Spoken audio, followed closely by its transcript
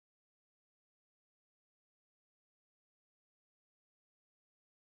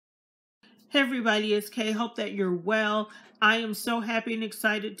Hey everybody, it's Kay. Hope that you're well. I am so happy and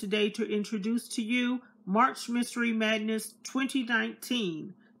excited today to introduce to you March Mystery Madness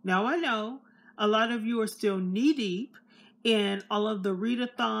 2019. Now I know a lot of you are still knee-deep in all of the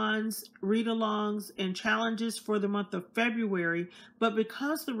readathons, read-alongs, and challenges for the month of February, but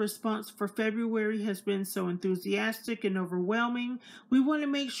because the response for February has been so enthusiastic and overwhelming, we want to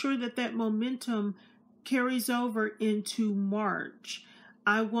make sure that that momentum carries over into March.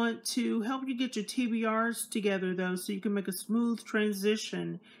 I want to help you get your TBRs together, though, so you can make a smooth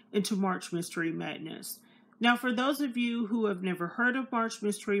transition into March Mystery Madness. Now, for those of you who have never heard of March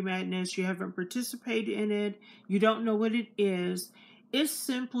Mystery Madness, you haven't participated in it, you don't know what it is, it's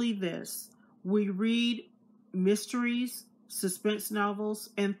simply this. We read mysteries, suspense novels,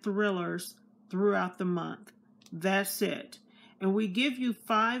 and thrillers throughout the month. That's it. And we give you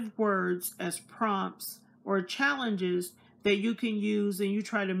 5 words as prompts or challenges that you can use, and you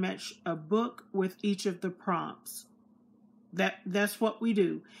try to match a book with each of the prompts. That's what we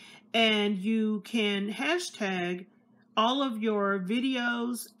do. And you can hashtag all of your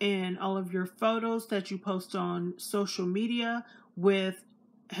videos and all of your photos that you post on social media with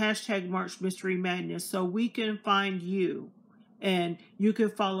hashtag March Mystery Madness so we can find you and you can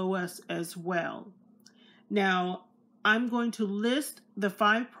follow us as well. Now, I'm going to list the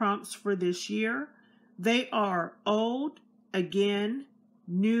 5 prompts for this year. They are old, again,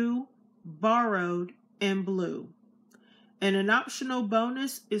 new, borrowed, and blue. And an optional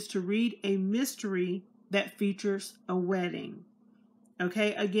bonus is to read a mystery that features a wedding.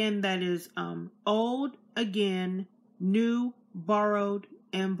 Okay, again, that is old, again, new, borrowed,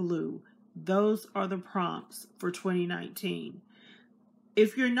 and blue. Those are the prompts for 2019.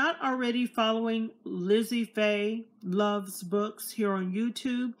 If you're not already following LizziefayeLovesBooks here on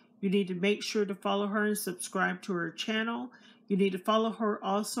YouTube, you need to make sure to follow her and subscribe to her channel. You need to follow her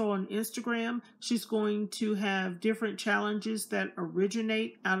also on Instagram. She's going to have different challenges that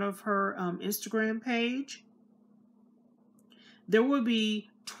originate out of her Instagram page. There will be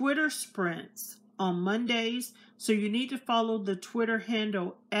Twitter sprints on Mondays, so you need to follow the Twitter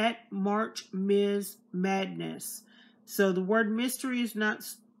handle at MarchMsMadness. So the word mystery is not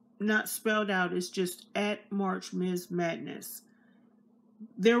spelled out, it's just at MarchMsMadness.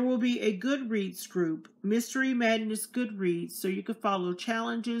 There will be a Goodreads group, Mystery Madness Goodreads, so you can follow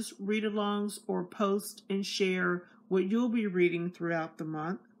challenges, read-alongs, or post and share what you'll be reading throughout the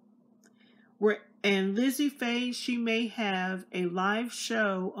month. And Lizzie Faye, she may have a live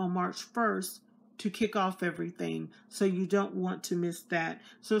show on March 1st to kick off everything, so you don't want to miss that.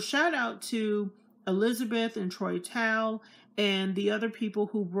 So shout out to Elizabeth and Troi Towel and the other people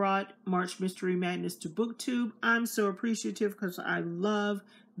who brought March Mystery Madness to BookTube. I'm so appreciative because I love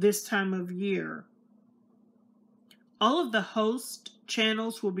this time of year. All of the host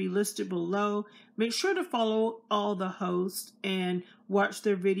channels will be listed below. Make sure to follow all the hosts and watch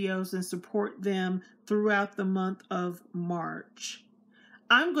their videos and support them throughout the month of March.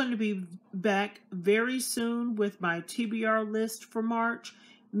 I'm going to be back very soon with my TBR list for March.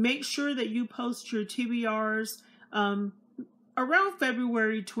 Make sure that you post your TBRs around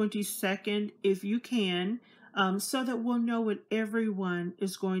February 22nd, if you can, so that we'll know what everyone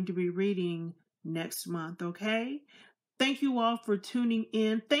is going to be reading next month, okay? Thank you all for tuning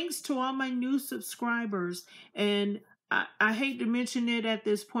in. Thanks to all my new subscribers. And I hate to mention it at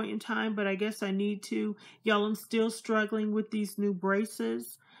this point in time, but I guess I need to. Y'all, I'm still struggling with these new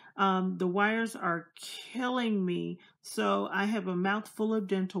braces. The wires are killing me, so I have a mouthful of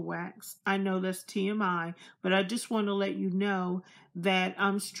dental wax. I know that's TMI, but I just want to let you know that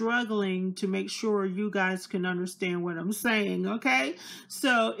I'm struggling to make sure you guys can understand what I'm saying, okay?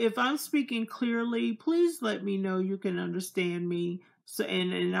 So if I'm speaking clearly, please let me know you can understand me, so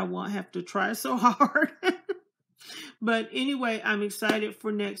and I won't have to try so hard. But anyway, I'm excited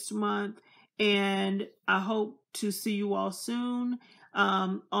for next month, and I hope to see you all soon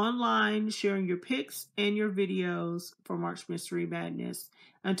online, sharing your pics and your videos for March Mystery Madness.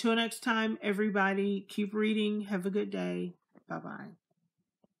 Until next time, everybody, keep reading. Have a good day. Bye-bye.